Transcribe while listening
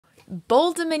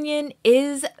Bold Dominion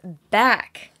is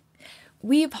back.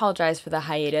 We apologize for the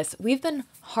hiatus. We've been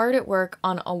hard at work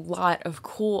on a lot of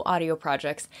cool audio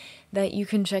projects that you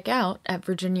can check out at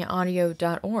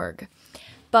virginiaaudio.org.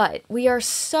 But we are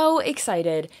so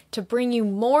excited to bring you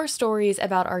more stories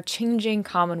about our changing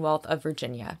Commonwealth of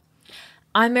Virginia.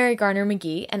 I'm Mary Garner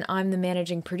McGee, and I'm the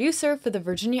managing producer for the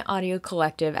Virginia Audio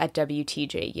Collective at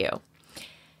WTJU.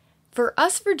 For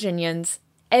us Virginians,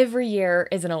 every year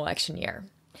is an election year.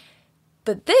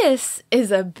 But this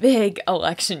is a big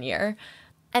election year.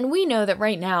 And we know that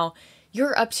right now,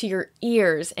 you're up to your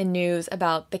ears in news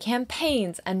about the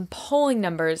campaigns and polling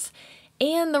numbers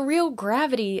and the real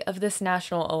gravity of this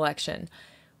national election.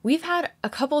 We've had a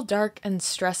couple dark and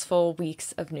stressful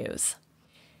weeks of news.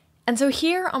 And so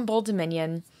here on Bold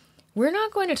Dominion, we're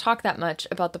not going to talk that much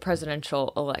about the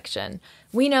presidential election.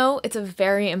 We know it's a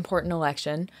very important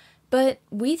election, but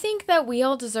we think that we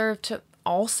all deserve to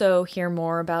also hear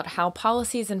more about how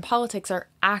policies and politics are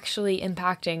actually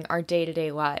impacting our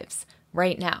day-to-day lives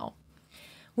right now.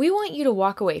 We want you to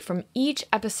walk away from each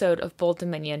episode of Bold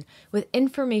Dominion with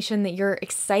information that you're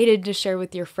excited to share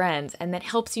with your friends and that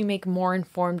helps you make more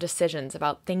informed decisions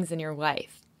about things in your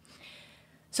life.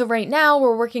 So right now,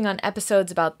 we're working on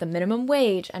episodes about the minimum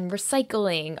wage and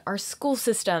recycling, our school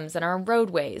systems, and our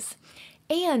roadways.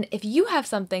 And if you have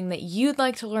something that you'd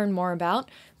like to learn more about,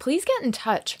 please get in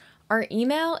touch. Our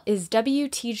email is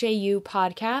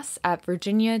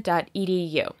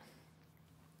wtjupodcasts@virginia.edu.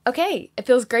 Okay, it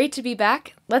feels great to be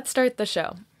back. Let's start the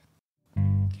show.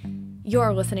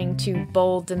 You're listening to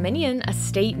Bold Dominion, a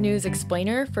state news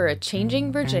explainer for a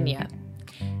changing Virginia.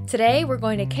 Today, we're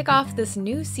going to kick off this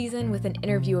new season with an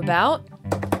interview about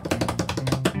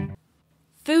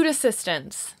food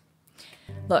assistance.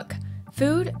 Look,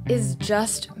 food is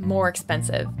just more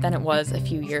expensive than it was a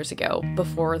few years ago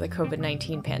before the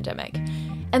COVID-19 pandemic.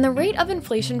 And the rate of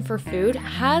inflation for food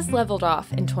has leveled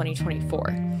off in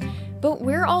 2024. But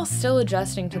we're all still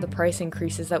adjusting to the price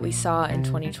increases that we saw in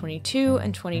 2022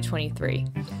 and 2023.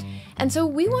 And so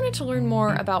we wanted to learn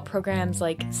more about programs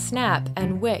like SNAP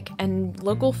and WIC and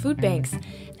local food banks,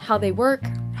 how they work,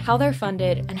 how they're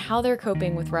funded, and how they're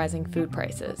coping with rising food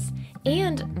prices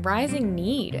and rising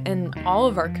need in all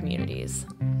of our communities.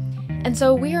 And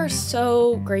so we are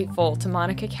so grateful to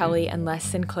Monica Kelly and Les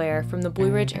Sinclair from the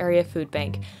Blue Ridge Area Food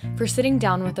Bank for sitting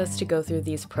down with us to go through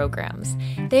these programs.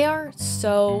 They are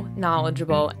so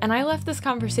knowledgeable, and I left this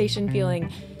conversation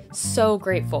feeling so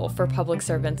grateful for public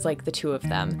servants like the two of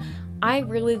them. I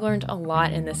really learned a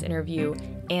lot in this interview,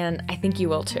 and I think you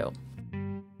will too.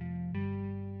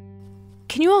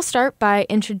 Can you all start by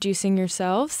introducing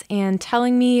yourselves and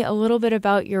telling me a little bit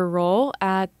about your role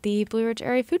at the Blue Ridge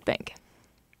Area Food Bank?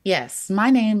 Yes,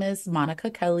 my name is Monica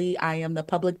Kelly. I am the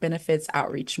Public Benefits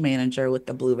Outreach Manager with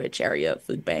the Blue Ridge Area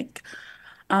Food Bank.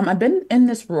 I've been in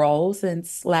this role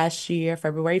since last year,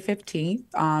 February 15th.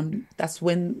 That's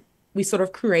when we sort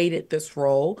of created this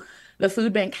role. The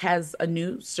food bank has a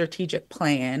new strategic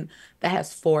plan that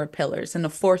has 4 pillars. And the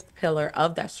fourth pillar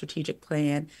of that strategic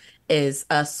plan is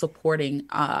us supporting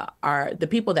the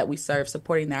people that we serve,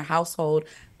 supporting their household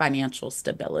financial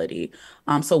stability.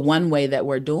 So one way that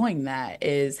we're doing that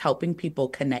is helping people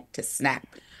connect to SNAP.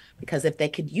 Because if they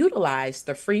could utilize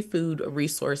the free food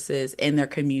resources in their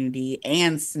community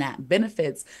and SNAP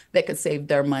benefits, they could save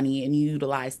their money and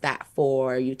utilize that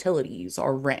for utilities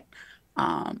or rent.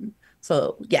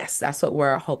 So yes, that's what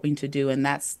we're hoping to do. And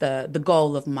that's the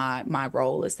goal of my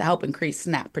role, is to help increase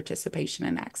SNAP participation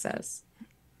and access.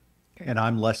 And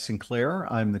I'm Les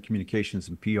Sinclair. I'm the Communications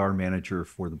and PR Manager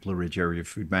for the Blue Ridge Area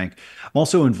Food Bank. I'm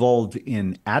also involved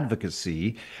in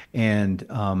advocacy, and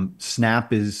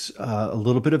SNAP is a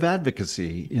little bit of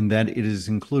advocacy in that it is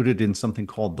included in something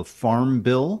called the Farm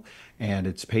Bill, and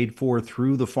it's paid for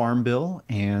through the Farm Bill.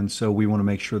 And so we want to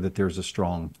make sure that there's a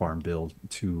strong Farm Bill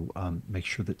to make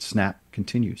sure that SNAP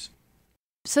continues.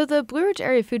 So the Blue Ridge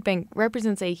Area Food Bank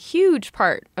represents a huge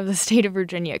part of the state of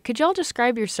Virginia. Could y'all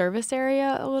describe your service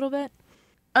area a little bit?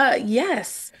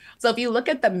 Yes. So if you look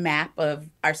at the map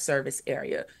of our service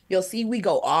area, you'll see we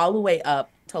go all the way up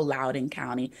to Loudoun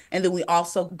County. And then we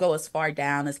also go as far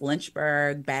down as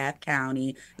Lynchburg, Bath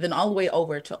County, then all the way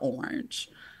over to Orange.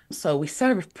 So we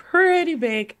serve a pretty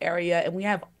big area, and we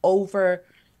have over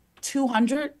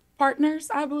 200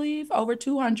 partners, I believe, over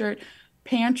 200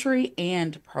 pantry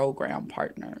and program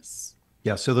partners.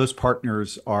 Yeah, so those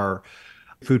partners are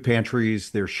food pantries,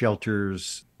 they're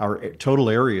shelters. Our total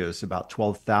area is about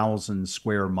 12,000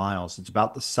 square miles. It's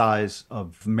about the size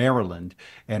of Maryland,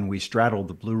 and we straddle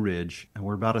the Blue Ridge, and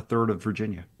we're about a third of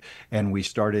Virginia. And we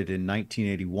started in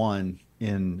 1981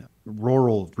 in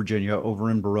rural Virginia,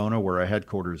 over in Verona, where our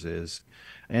headquarters is.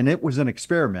 And it was an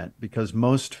experiment because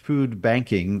most food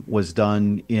banking was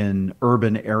done in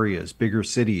urban areas, bigger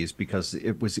cities, because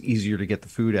it was easier to get the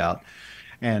food out.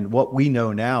 And what we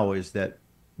know now is that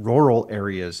rural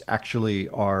areas actually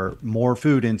are more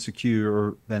food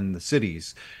insecure than the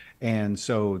cities. And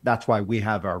so that's why we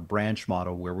have our branch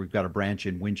model where we've got a branch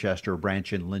in Winchester, a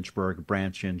branch in Lynchburg, a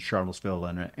branch in Charlottesville,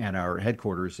 and our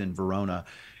headquarters in Verona.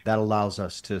 That allows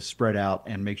us to spread out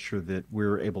and make sure that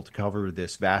we're able to cover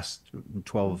this vast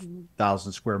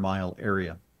 12,000 square mile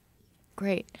area.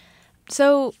 Great.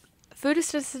 So food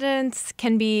assistance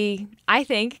can be, I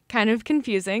think, kind of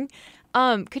confusing.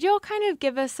 Could you all kind of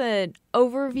give us an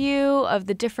overview of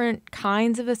the different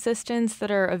kinds of assistance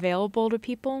that are available to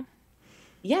people?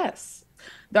 Yes.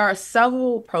 There are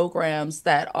several programs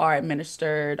that are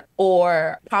administered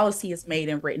or policy is made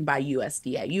and written by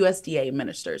USDA. USDA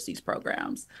administers these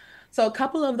programs. So a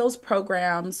couple of those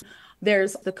programs,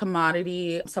 there's the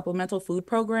Commodity Supplemental Food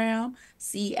Program,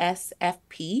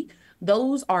 CSFP.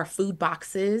 Those are food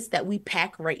boxes that we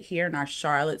pack right here in our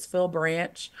Charlottesville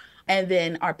branch. And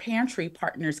then our pantry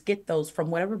partners get those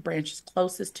from whatever branch is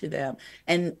closest to them.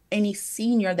 And any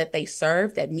senior that they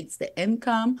serve that meets the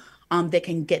income, they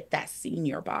can get that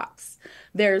senior box.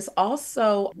 There's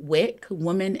also WIC,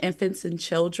 Women, Infants, and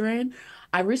Children.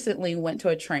 I recently went to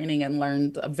a training and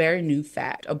learned a very new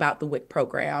fact about the WIC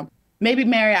program. Maybe,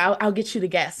 Mary, I'll get you to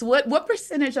guess. What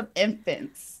percentage of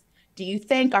infants do you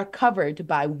think are covered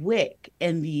by WIC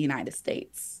in the United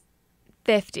States?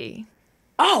 50.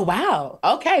 Oh, wow.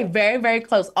 Okay, very, very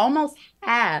close. Almost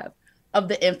half of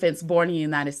the infants born in the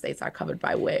United States are covered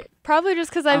by WIC. Probably just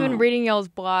because I've been reading y'all's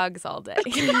blogs all day.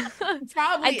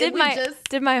 Probably. I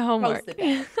did my homework.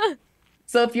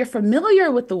 So if you're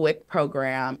familiar with the WIC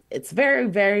program, it's very,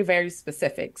 very, very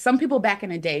specific. Some people back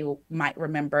in the day might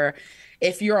remember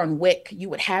if you're on WIC, you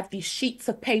would have these sheets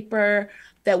of paper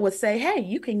that would say, hey,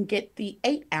 you can get the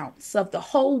 8 ounce of the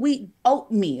whole wheat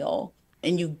oatmeal.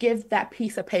 And you give that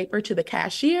piece of paper to the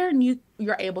cashier and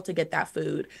you're able to get that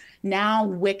food. Now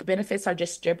WIC benefits are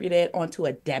distributed onto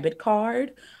a debit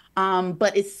card,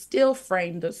 but it's still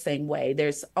framed the same way.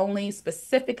 There's only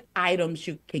specific items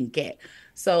you can get.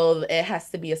 So it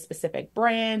has to be a specific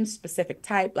brand, specific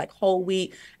type, like whole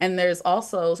wheat. And there's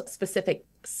also specific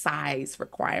size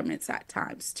requirements at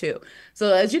times too.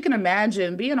 So as you can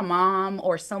imagine, being a mom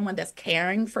or someone that's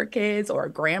caring for kids or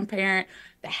a grandparent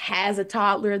that has a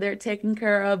toddler they're taking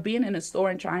care of, being in a store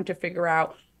and trying to figure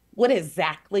out what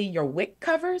exactly your WIC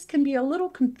covers can be a little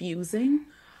confusing.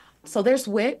 So there's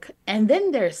WIC, and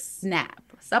then there's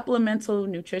SNAP, Supplemental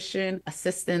Nutrition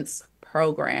Assistance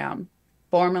Program,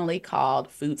 formerly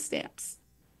called food stamps.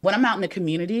 When I'm out in the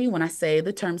community, when I say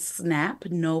the term SNAP,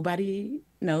 nobody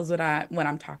knows what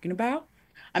I'm talking about.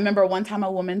 I remember one time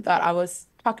a woman thought I was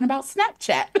talking about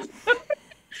Snapchat.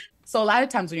 So a lot of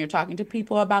times when you're talking to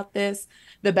people about this,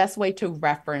 the best way to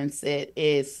reference it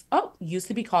is, used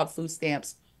to be called food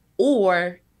stamps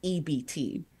or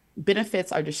EBT.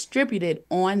 Benefits are distributed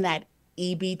on that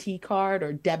EBT card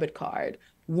or debit card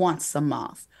once a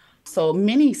month. So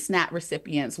many SNAP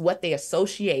recipients, what they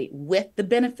associate with the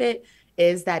benefit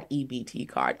is that EBT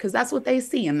card, because that's what they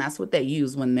see and that's what they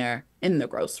use when they're in the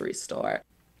grocery store.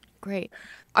 Great.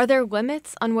 Are there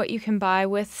limits on what you can buy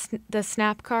with the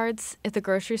SNAP cards at the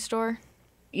grocery store?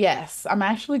 Yes, I'm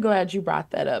actually glad you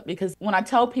brought that up because when I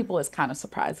tell people, it's kind of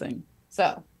surprising.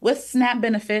 So with SNAP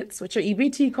benefits, with your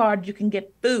EBT card, you can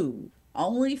get food,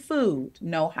 only food,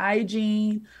 no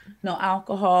hygiene, no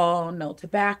alcohol, no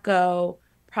tobacco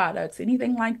products,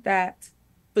 anything like that.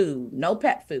 Food, no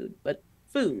pet food, but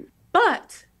food.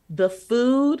 But the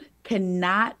food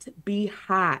cannot be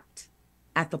hot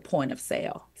at the point of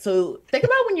sale. So think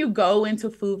about when you go into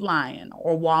Food Lion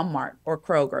or Walmart or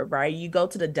Kroger, right? You go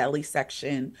to the deli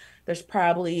section. There's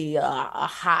probably a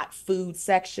hot food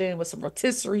section with some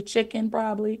rotisserie chicken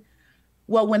probably.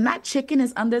 Well, when that chicken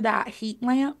is under that heat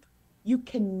lamp, you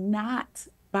cannot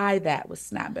buy that with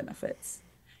SNAP benefits.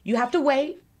 You have to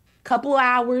wait a couple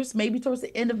hours, maybe towards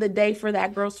the end of the day for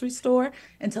that grocery store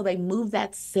until they move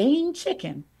that same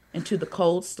chicken into the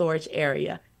cold storage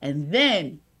area. And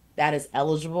then that is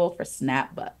eligible for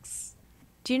SNAP bucks.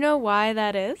 Do you know why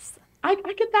that is? I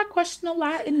get that question a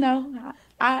lot, and no,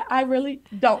 I really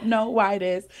don't know why it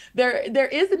is. There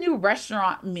is a new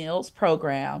restaurant meals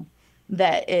program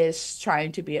that is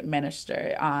trying to be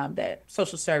administered, that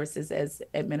social services is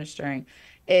administering.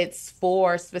 It's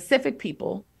for specific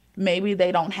people. Maybe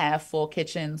they don't have full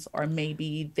kitchens, or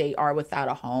maybe they are without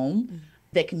a home.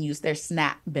 They can use their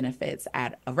SNAP benefits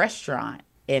at a restaurant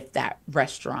if that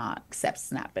restaurant accepts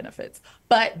SNAP benefits.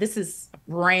 But this is a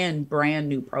brand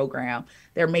new program.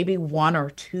 There may be one or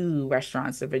two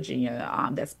restaurants in Virginia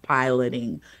that's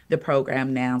piloting the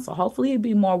program now. So hopefully it'll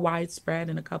be more widespread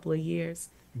in a couple of years.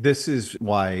 This is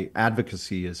why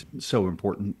advocacy is so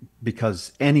important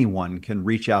because anyone can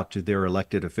reach out to their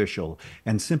elected official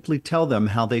and simply tell them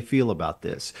how they feel about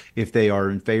this. If they are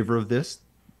in favor of this,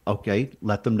 okay,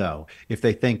 let them know. If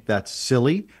they think that's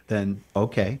silly, then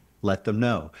okay, let them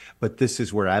know. But this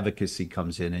is where advocacy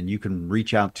comes in, and you can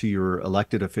reach out to your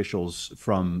elected officials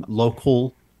from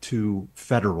local to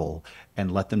federal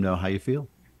and let them know how you feel.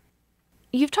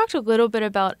 You've talked a little bit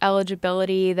about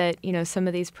eligibility, that, some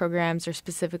of these programs are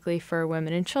specifically for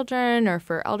women and children or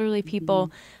for elderly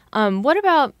people. What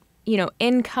about,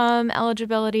 income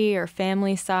eligibility or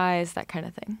family size, that kind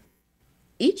of thing?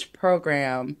 Each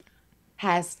program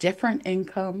has different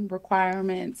income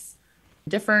requirements,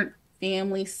 different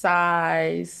family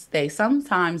size. They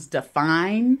sometimes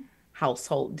define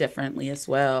household differently as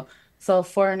well. So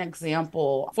for an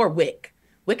example, for WIC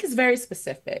is very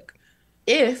specific.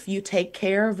 If you take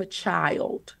care of a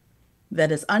child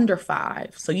that is under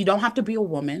 5, so you don't have to be a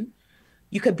woman,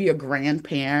 you could be a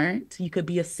grandparent, you could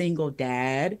be a single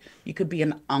dad, you could be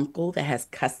an uncle that has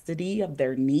custody of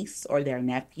their niece or their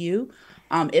nephew.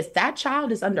 If that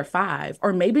child is under 5,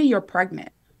 or maybe you're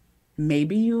pregnant,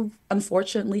 maybe you've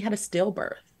unfortunately had a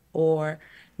stillbirth, or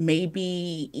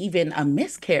maybe even a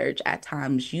miscarriage at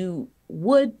times, you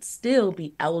would still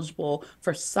be eligible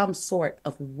for some sort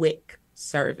of WIC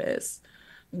service.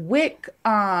 WIC,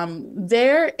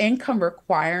 their income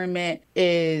requirement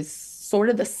is sort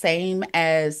of the same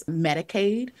as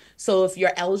Medicaid. So if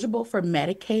you're eligible for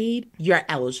Medicaid, you're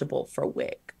eligible for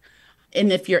WIC.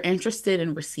 And if you're interested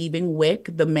in receiving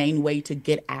WIC, the main way to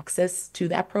get access to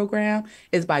that program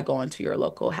is by going to your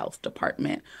local health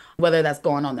department, whether that's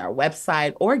going on their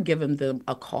website or giving them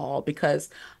a call, because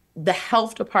the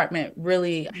health department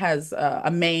really has a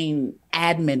main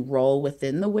admin role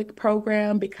within the WIC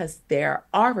program, because there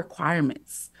are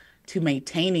requirements to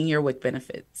maintaining your WIC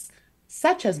benefits,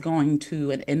 such as going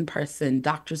to an in-person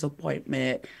doctor's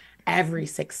appointment every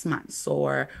 6 months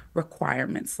or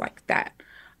requirements like that.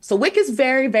 So WIC is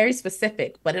very, very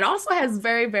specific, but it also has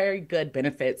very, very good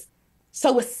benefits.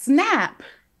 So with SNAP,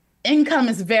 income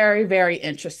is very, very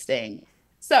interesting.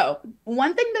 So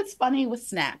one thing that's funny with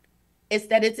SNAP is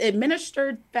that it's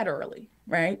administered federally,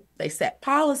 right? They set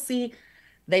policy.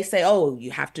 They say, oh,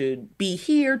 you have to be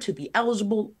here to be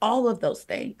eligible, all of those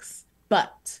things.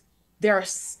 But there are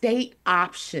state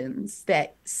options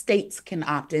that states can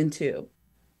opt into.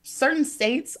 Certain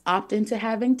states opt into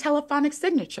having telephonic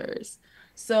signatures.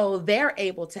 So they're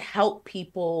able to help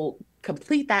people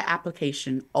complete that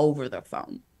application over the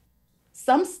phone.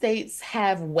 Some states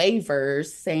have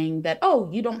waivers saying that, oh,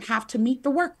 you don't have to meet the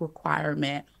work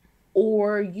requirement,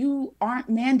 or you aren't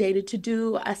mandated to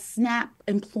do a SNAP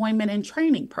employment and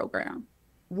training program.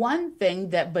 One thing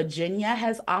that Virginia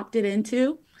has opted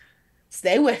into,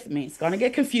 stay with me, it's going to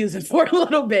get confusing for a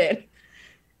little bit,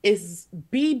 is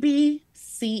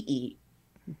BBCE,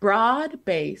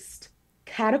 broad-based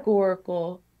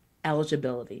categorical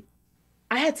eligibility.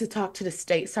 I had to talk to the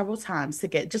state several times to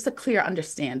get just a clear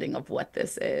understanding of what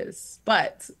this is.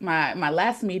 But my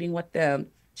last meeting with them,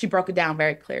 she broke it down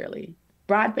very clearly.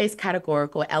 Broad-based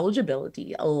categorical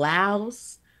eligibility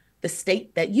allows the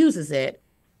state that uses it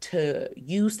to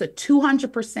use the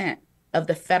 200% of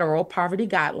the federal poverty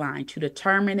guideline to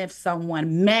determine if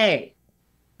someone may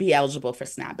be eligible for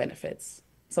SNAP benefits.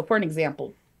 So for an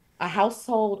example, a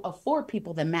household of 4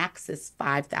 people, the max is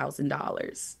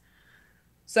 $5,000.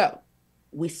 So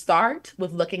we start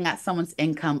with looking at someone's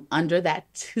income under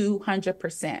that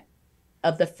 200%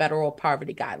 of the federal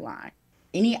poverty guideline.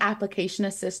 Any application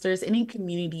assisters, any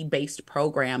community-based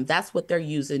program, that's what they're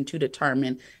using to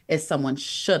determine if someone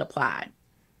should apply.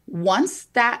 Once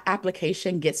that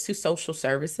application gets to social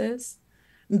services,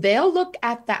 they'll look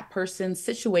at that person's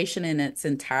situation in its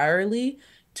entirety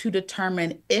to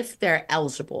determine if they're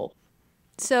eligible.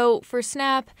 So for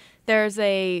SNAP, there's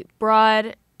a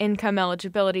broad income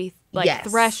eligibility Yes.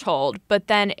 threshold, but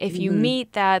then if you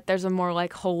meet that, there's a more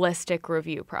holistic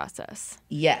review process.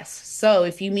 Yes. So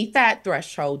if you meet that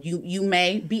threshold, you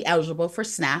may be eligible for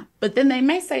SNAP, but then they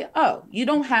may say, oh, you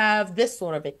don't have this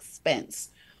sort of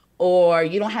expense, or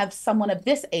you don't have someone of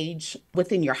this age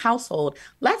within your household.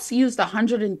 Let's use the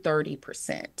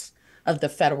 130% of the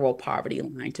federal poverty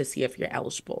line to see if you're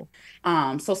eligible.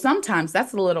 So sometimes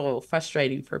that's a little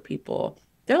frustrating for people.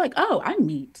 They're like, oh, I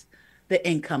meet the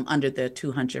income under the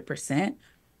 200%,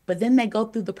 but then they go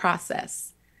through the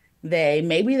process.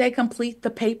 Maybe they complete the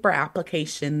paper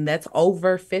application that's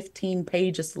over 15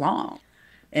 pages long.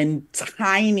 in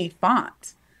tiny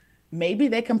font. Maybe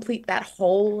they complete that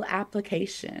whole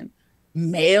application,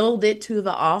 mailed it to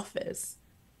the office,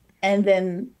 and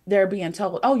then they're being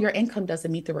told, oh, your income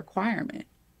doesn't meet the requirement.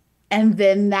 And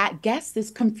then that guest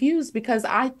is confused because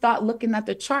I thought looking at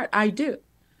the chart, I do.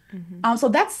 Mm-hmm. So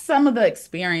that's some of the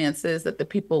experiences that the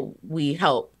people we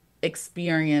help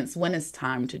experience when it's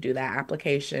time to do that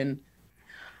application.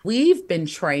 We've been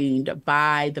trained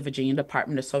by the Virginia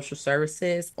Department of Social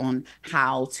Services on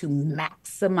how to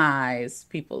maximize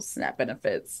people's SNAP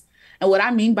benefits. And what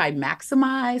I mean by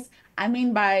maximize, I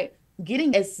mean by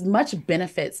getting as much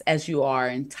benefits as you are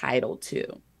entitled to.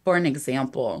 For an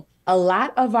example, a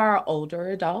lot of our older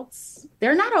adults,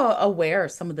 they're not aware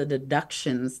of some of the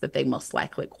deductions that they most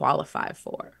likely qualify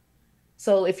for.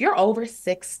 So if you're over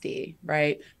 60,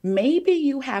 right, maybe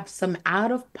you have some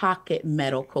out-of-pocket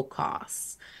medical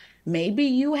costs. Maybe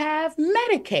you have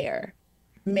Medicare.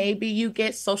 Maybe you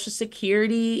get Social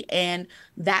Security and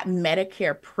that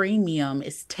Medicare premium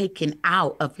is taken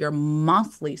out of your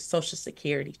monthly Social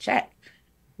Security check.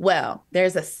 Well,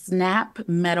 there's a SNAP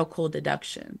medical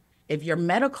deduction. If your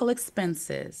medical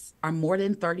expenses are more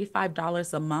than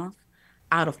 $35 a month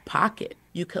out of pocket,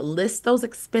 you could list those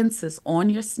expenses on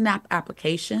your SNAP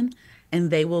application and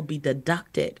they will be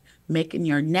deducted, making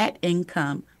your net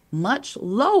income much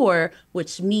lower,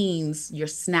 which means your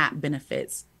SNAP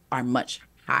benefits are much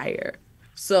higher.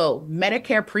 So,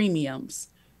 Medicare premiums,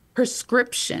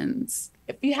 prescriptions.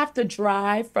 If you have to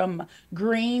drive from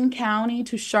Greene County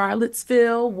to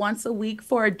Charlottesville once a week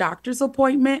for a doctor's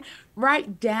appointment,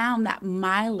 write down that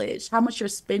mileage, how much you're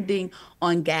spending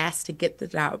on gas to get to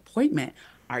that appointment.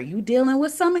 Are you dealing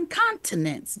with some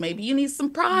incontinence? Maybe you need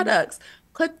some products.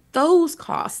 Put those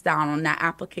costs down on that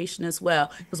application as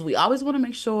well, because we always want to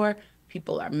make sure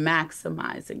people are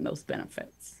maximizing those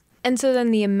benefits. And so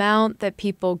then the amount that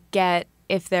people get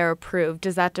if they're approved,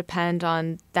 does that depend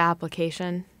on the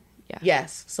application? Yeah.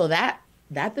 Yes. So that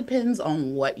depends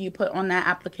on what you put on that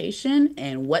application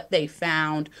and what they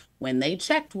found when they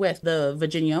checked with the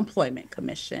Virginia Employment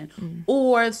Commission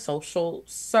or Social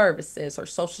Services or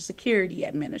Social Security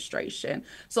Administration.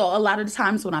 So a lot of the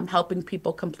times when I'm helping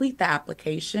people complete the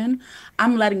application,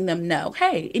 I'm letting them know,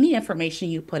 hey, any information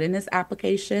you put in this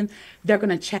application, they're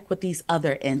going to check with these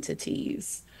other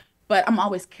entities. But I'm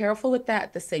always careful with that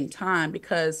at the same time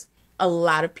because a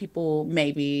lot of people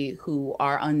maybe who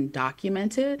are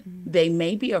undocumented, they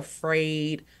may be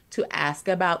afraid to ask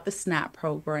about the SNAP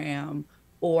program,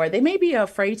 or they may be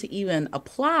afraid to even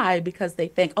apply because they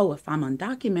think, oh, if I'm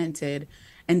undocumented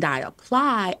and I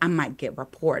apply, I might get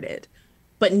reported.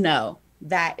 But no,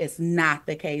 that is not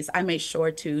the case. I made sure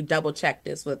to double check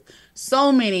this with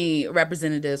so many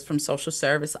representatives from social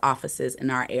service offices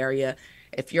in our area.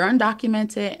 If you're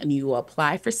undocumented and you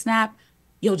apply for SNAP,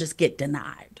 you'll just get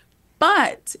denied.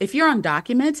 But if you're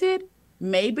undocumented,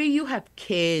 maybe you have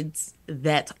kids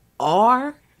that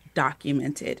are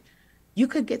documented. You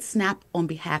could get SNAP on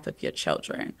behalf of your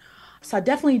children. So I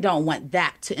definitely don't want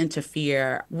that to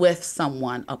interfere with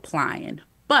someone applying.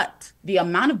 But the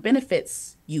amount of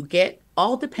benefits you get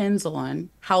all depends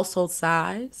on household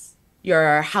size,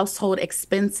 your household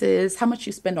expenses, how much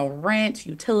you spend on rent,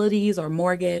 utilities, or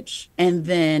mortgage, and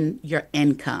then your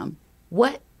income.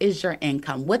 What is your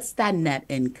income? What's that net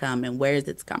income and where is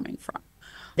it coming from?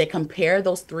 They compare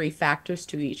those three factors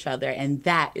to each other, and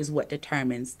that is what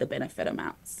determines the benefit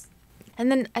amounts.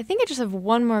 And then I think I just have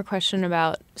one more question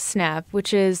about SNAP,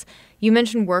 which is you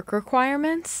mentioned work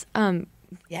requirements.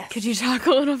 Yes. Could you talk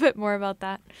a little bit more about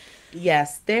that?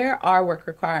 Yes, there are work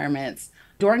requirements.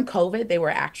 During COVID, they were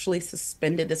actually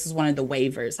suspended. This is one of the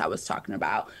waivers I was talking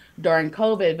about. During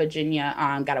COVID, Virginia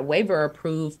got a waiver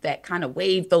approved that kind of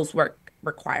waived those work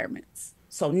requirements.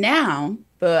 So now,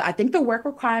 I think the work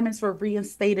requirements were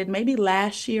reinstated maybe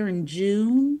last year in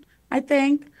June, I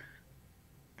think.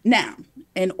 Now,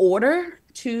 in order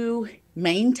to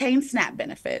maintain SNAP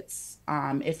benefits,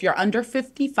 if you're under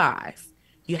 55,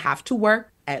 you have to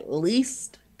work at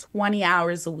least 20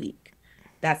 hours a week.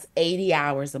 That's 80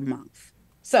 hours a month.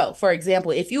 So, for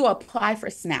example, if you apply for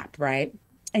SNAP, right,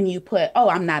 and you put, oh,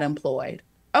 I'm not employed,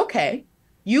 okay,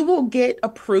 you will get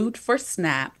approved for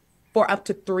SNAP for up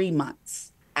to 3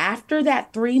 months. After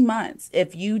that 3 months,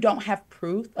 if you don't have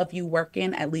proof of you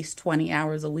working at least 20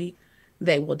 hours a week,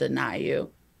 they will deny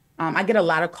you. I get a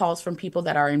lot of calls from people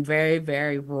that are in very,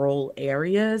 very rural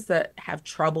areas that have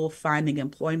trouble finding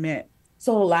employment.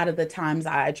 So a lot of the times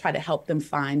I try to help them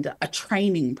find a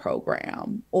training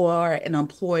program or an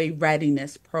employee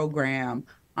readiness program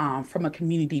from a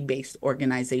community-based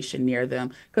organization near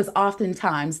them, because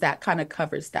oftentimes that kind of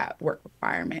covers that work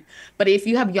requirement. But if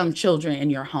you have young children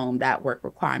in your home, that work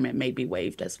requirement may be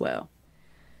waived as well.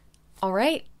 All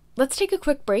right, let's take a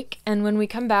quick break, and when we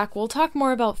come back, we'll talk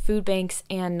more about food banks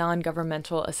and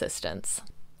non-governmental assistance.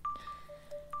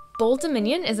 Bold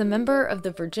Dominion is a member of the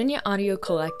Virginia Audio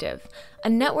Collective, a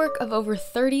network of over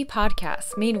 30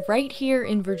 podcasts made right here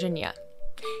in Virginia.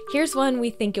 Here's one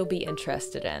we think you'll be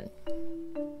interested in.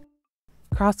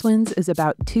 Crosswinds is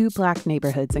about two Black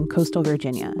neighborhoods in coastal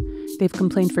Virginia. They've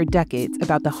complained for decades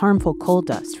about the harmful coal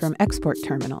dust from export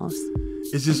terminals.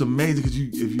 It's just amazing because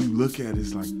if you look at it,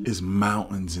 it's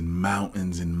mountains and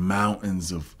mountains and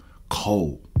mountains of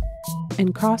coal.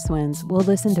 In Crosswinds, we'll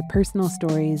listen to personal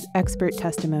stories, expert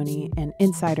testimony, and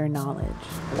insider knowledge.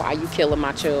 Why are you killing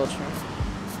my children?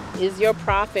 Is your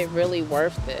profit really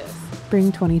worth this?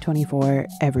 Spring 2024,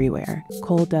 everywhere.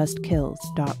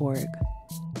 coaldustkills.org.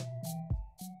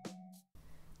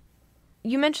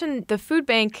 You mentioned the food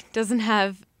bank doesn't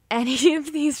have any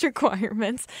of these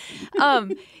requirements.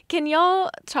 Can y'all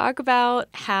talk about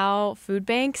how food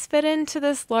banks fit into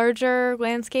this larger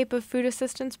landscape of food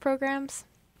assistance programs?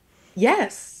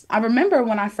 Yes. I remember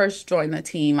when I first joined the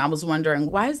team, I was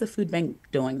wondering, why is the food bank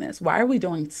doing this? Why are we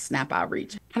doing SNAP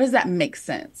outreach? How does that make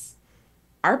sense?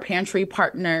 Our pantry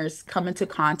partners come into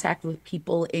contact with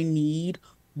people in need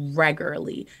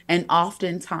regularly, and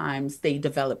oftentimes they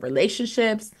develop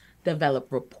relationships,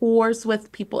 develop rapport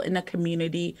with people in the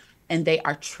community, and they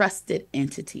are trusted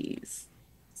entities.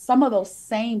 Some of those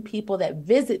same people that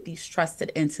visit these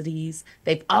trusted entities,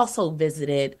 they've also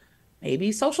visited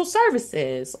maybe social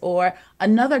services or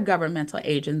another governmental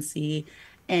agency,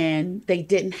 and they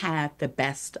didn't have the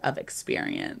best of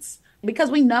experience.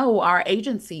 Because we know our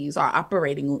agencies are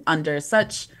operating under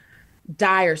such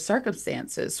dire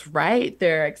circumstances, right?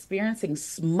 They're experiencing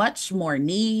much more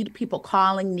need, people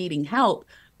calling, needing help,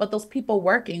 but those people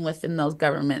working within those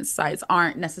government sites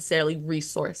aren't necessarily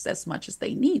resourced as much as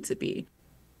they need to be.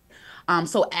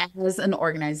 So as an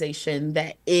organization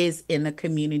that is in the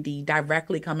community,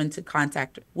 directly come into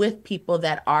contact with people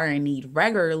that are in need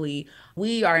regularly,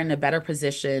 we are in a better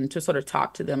position to sort of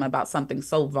talk to them about something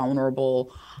so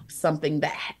vulnerable, something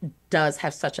that does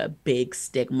have such a big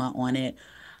stigma on it.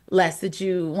 Les, did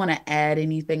you want to add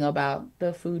anything about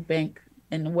the food bank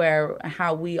and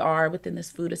how we are within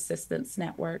this food assistance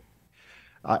network?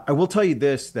 I will tell you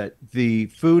this, that the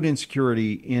food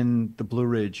insecurity in the Blue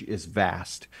Ridge is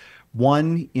vast.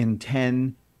 1 in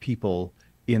 10 people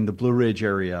in the Blue Ridge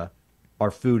area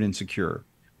are food insecure,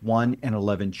 1 in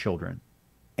 11 children.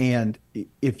 And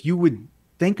if you would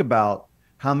think about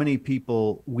how many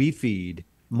people we feed,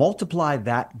 multiply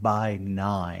that by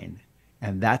 9.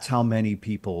 And that's how many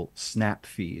people SNAP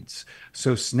feeds.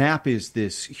 So SNAP is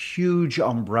this huge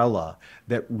umbrella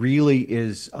that really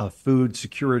is a food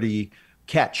security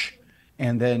catch.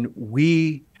 And then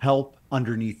we help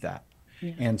underneath that.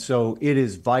 Yeah. And so it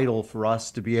is vital for us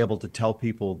to be able to tell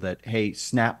people that, hey,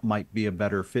 SNAP might be a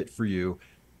better fit for you,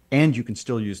 and you can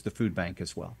still use the food bank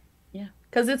as well. Yeah,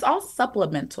 because it's all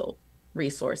supplemental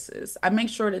resources. I make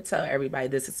sure to tell everybody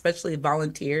this, especially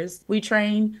volunteers. We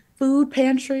train food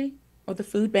pantry or the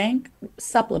food bank,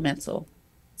 supplemental.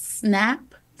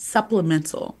 SNAP,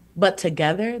 supplemental. But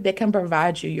together, they can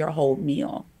provide you your whole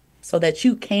meal so that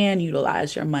you can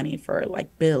utilize your money for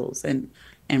like bills and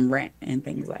rent and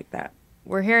things like that.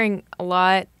 We're hearing a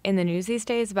lot in the news these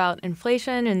days about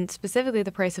inflation and specifically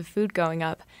the price of food going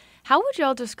up. How would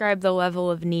y'all describe the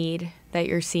level of need that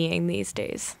you're seeing these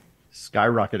days?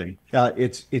 Skyrocketing.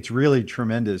 It's really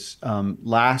tremendous.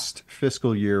 Last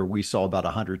fiscal year, we saw about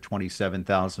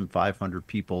 127,500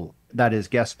 people. That is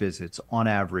guest visits on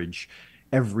average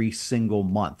every single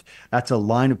month. That's a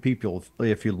line of people,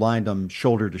 if you lined them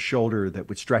shoulder to shoulder, that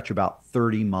would stretch about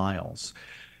 30 miles.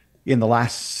 In the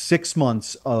last 6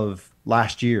 months of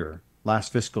last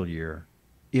fiscal year,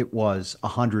 it was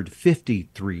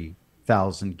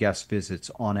 153,000 guest visits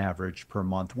on average per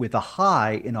month, with a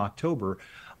high in October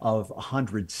of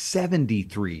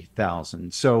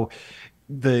 173,000. So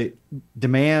the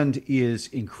demand is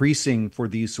increasing for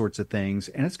these sorts of things,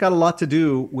 and it's got a lot to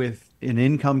do with an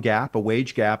income gap, a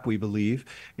wage gap, we believe,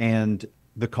 and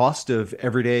the cost of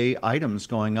everyday items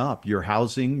going up, your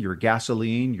housing, your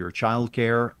gasoline, your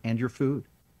childcare, and your food.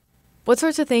 What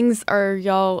sorts of things are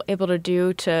y'all able to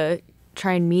do to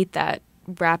try and meet that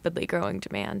rapidly growing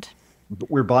demand?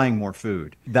 We're buying more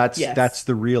food. That's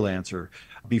the real answer.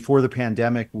 Before the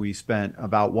pandemic, we spent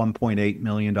about $1.8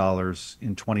 million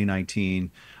in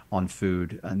 2019 on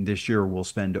food. And this year we'll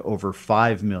spend over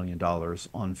 $5 million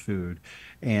on food.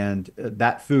 And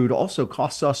that food also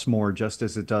costs us more, just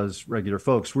as it does regular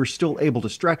folks. We're still able to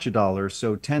stretch $1,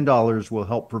 so $10 will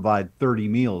help provide 30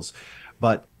 meals.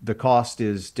 But the cost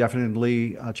is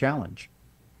definitely a challenge.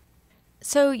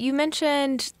 So you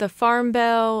mentioned the Farm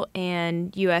Bill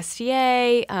and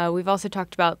USDA. We've also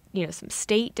talked about, some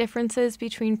state differences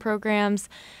between programs.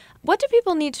 What do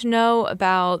people need to know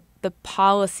about the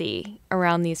policy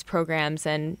around these programs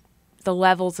and the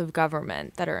levels of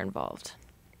government that are involved?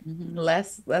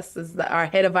 Les is our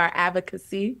head of our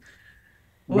advocacy.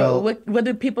 Well, What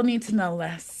do people need to know,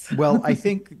 Les? Well, I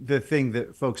think the thing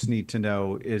that folks need to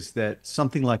know is that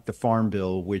something like the Farm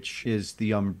Bill, which is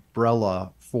the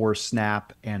umbrella for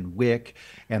SNAP and WIC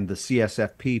and the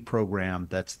CSFP program,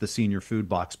 that's the Senior Food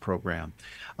Box program,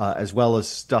 as well as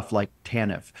stuff like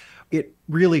TANF, it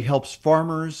really helps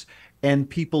farmers and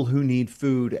people who need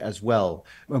food as well.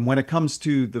 And when it comes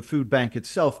to the food bank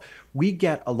itself, we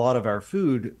get a lot of our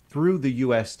food through the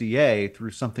USDA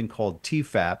through something called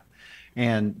TFAP,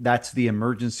 and that's the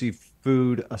Emergency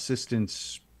Food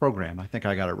Assistance Program. I think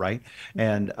I got it right.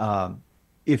 And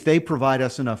if they provide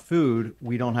us enough food,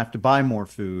 we don't have to buy more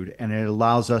food, and it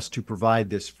allows us to provide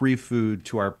this free food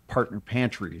to our partner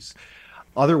pantries.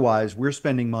 Otherwise, we're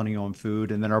spending money on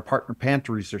food, and then our partner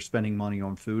pantries are spending money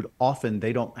on food. Often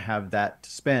they don't have that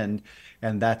to spend,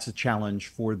 and that's a challenge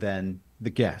for then the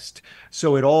guest.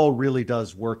 So it all really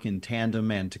does work in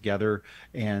tandem and together.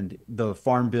 And the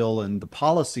Farm Bill and the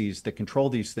policies that control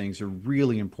these things are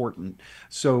really important.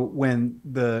 So when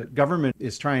the government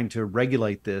is trying to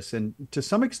regulate this, and to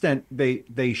some extent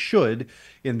they should,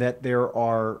 in that there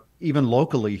are even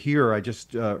locally here, I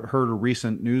just heard a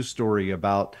recent news story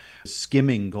about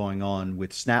skimming going on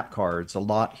with SNAP cards a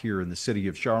lot here in the city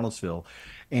of Charlottesville.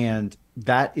 And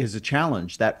that is a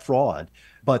challenge, that fraud.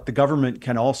 But the government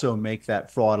can also make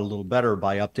that fraud a little better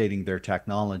by updating their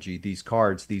technology. These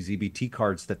cards, these EBT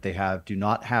cards that they have, do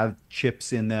not have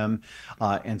chips in them.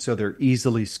 And so they're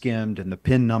easily skimmed, and the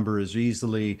PIN number is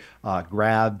easily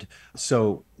grabbed.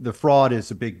 So the fraud is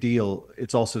a big deal.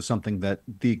 It's also something that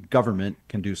the government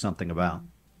can do something about.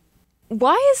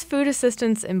 Why is food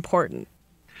assistance important?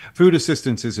 Food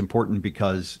assistance is important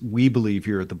because we believe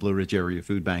here at the Blue Ridge Area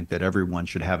Food Bank that everyone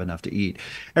should have enough to eat.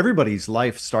 Everybody's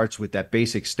life starts with that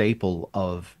basic staple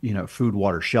of, food,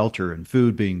 water, shelter, and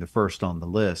food being the first on the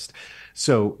list.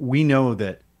 So we know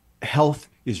that health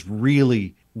is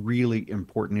really, really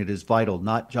important. It is vital,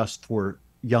 not just for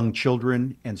young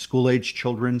children and school-age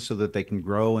children so that they can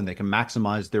grow and they can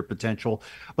maximize their potential,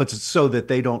 but so that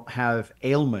they don't have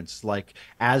ailments like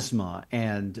asthma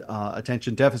and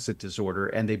attention deficit disorder,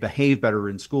 and they behave better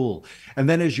in school. And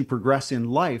then as you progress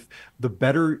in life, the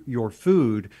better your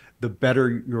food, the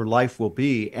better your life will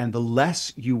be, and the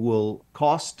less you will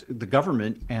cost the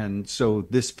government. And so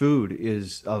this food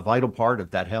is a vital part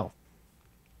of that health.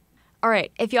 All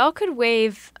right, if y'all could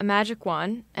wave a magic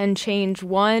wand and change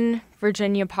one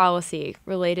Virginia policy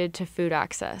related to food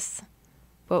access,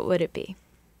 what would it be?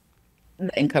 The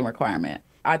income requirement.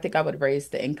 I think I would raise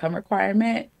the income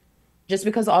requirement just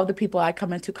because all the people I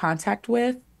come into contact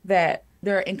with, that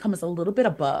their income is a little bit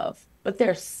above, but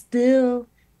they're still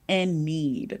in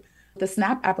need. The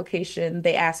SNAP application,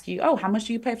 they ask you, oh, how much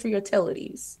do you pay for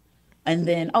utilities? And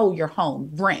then, oh, your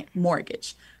home, rent,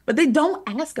 mortgage. But they don't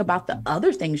ask about the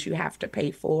other things you have to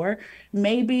pay for.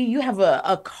 Maybe you have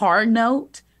a car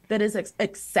note that is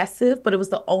excessive, but it was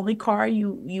the only car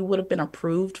you would have been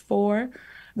approved for.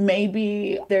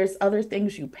 Maybe there's other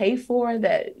things you pay for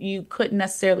that you couldn't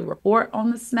necessarily report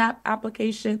on the SNAP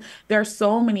application. There are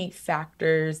so many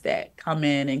factors that come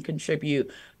in and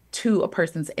contribute to a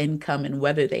person's income and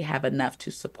whether they have enough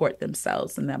to support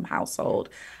themselves and their household.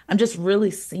 I'm just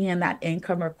really seeing that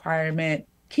income requirement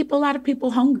keep a lot of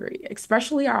people hungry,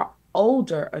 especially our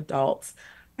older adults.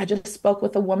 I just spoke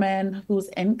with a woman whose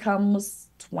income was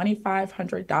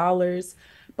 $2,500,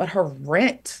 but her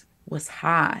rent was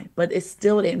high, but it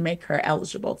still didn't make her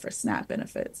eligible for SNAP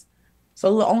benefits.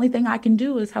 So the only thing I can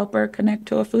do is help her connect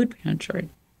to a food pantry.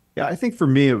 Yeah, I think for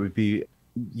me, it would be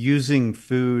using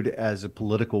food as a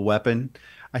political weapon.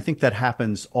 I think that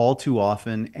happens all too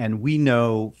often. And we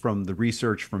know from the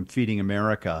research from Feeding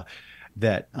America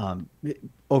that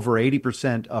over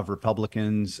 80% of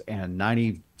Republicans and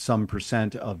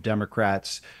 90% of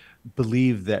Democrats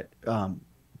believe that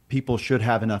people should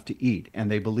have enough to eat. And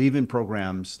they believe in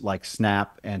programs like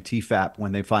SNAP and TFAP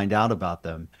when they find out about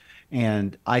them.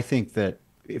 And I think that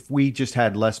if we just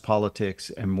had less politics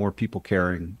and more people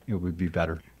caring, it would be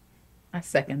better. I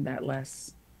second that,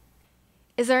 Les.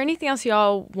 Is there anything else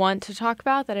y'all want to talk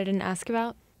about that I didn't ask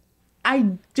about? I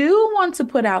do want to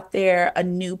put out there a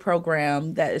new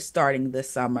program that is starting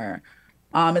this summer.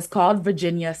 It's called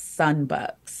Virginia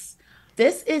Sunbucks.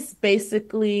 This is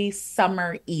basically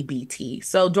summer EBT.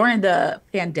 So during the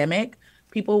pandemic,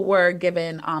 People were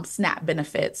given SNAP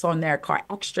benefits on their car,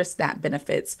 extra SNAP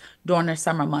benefits during the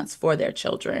summer months for their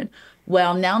children.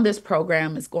 Well, now this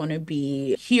program is going to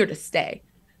be here to stay.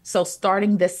 So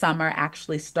starting this summer,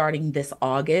 actually starting this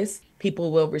August,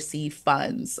 people will receive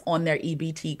funds on their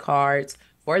EBT cards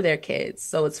for their kids.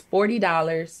 So it's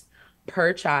 $40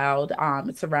 per child.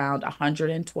 It's around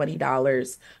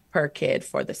 $120 per kid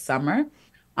for the summer.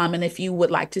 And if you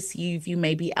would like to see if you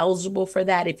may be eligible for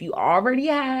that, if you already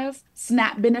have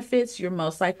SNAP benefits, you're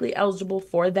most likely eligible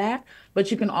for that. But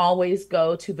you can always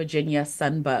go to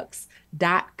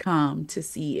virginiasunbucks.com to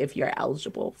see if you're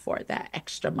eligible for that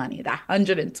extra money, that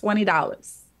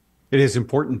 $120. It is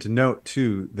important to note,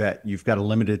 too, that you've got a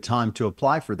limited time to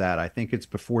apply for that. I think it's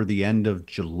before the end of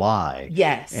July.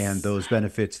 Yes. And those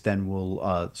benefits then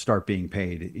will start being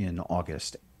paid in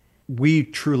August. We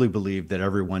truly believe that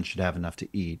everyone should have enough to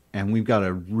eat. And we've got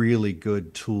a really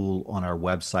good tool on our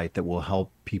website that will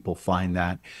help people find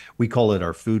that. We call it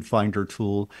our Food Finder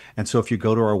tool. And so if you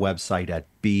go to our website at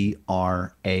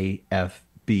BRAFB.org,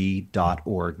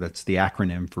 that's the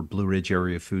acronym for Blue Ridge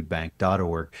Area Food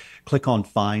Bank.org, click on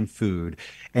Find Food,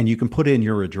 and you can put in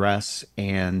your address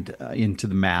and into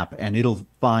the map, and it'll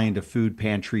find a food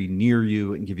pantry near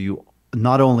you and give you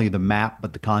not only the map,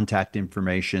 but the contact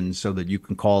information so that you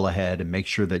can call ahead and make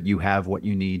sure that you have what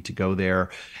you need to go there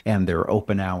and their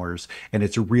open hours. And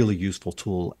it's a really useful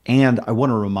tool. And I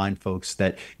want to remind folks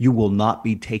that you will not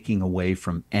be taking away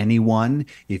from anyone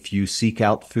if you seek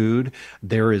out food.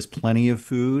 There is plenty of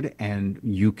food and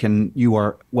you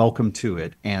are welcome to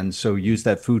it. And so use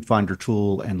that Food Finder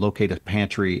tool and locate a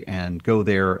pantry and go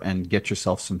there and get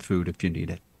yourself some food if you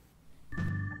need it.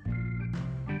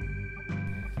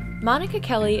 Monica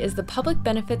Kelly is the Public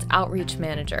Benefits Outreach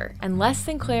Manager, and Les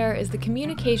Sinclair is the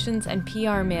Communications and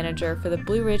PR Manager for the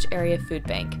Blue Ridge Area Food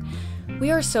Bank. We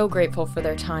are so grateful for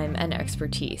their time and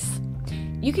expertise.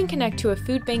 You can connect to a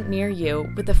food bank near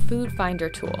you with the Food Finder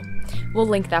tool. We'll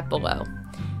link that below.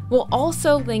 We'll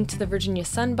also link to the Virginia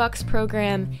Sunbucks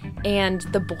program and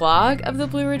the blog of the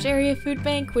Blue Ridge Area Food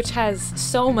Bank, which has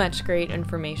so much great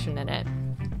information in it.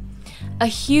 A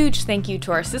huge thank you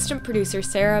to our assistant producer,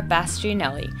 Sarah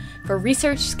Bastianelli, for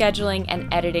research, scheduling, and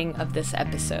editing of this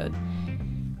episode.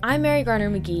 I'm Mary Garner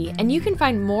McGee, and you can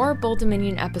find more Bold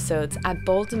Dominion episodes at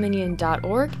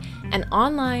bolddominion.org and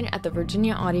online at the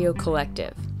Virginia Audio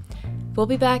Collective. We'll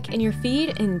be back in your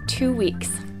feed in 2 weeks.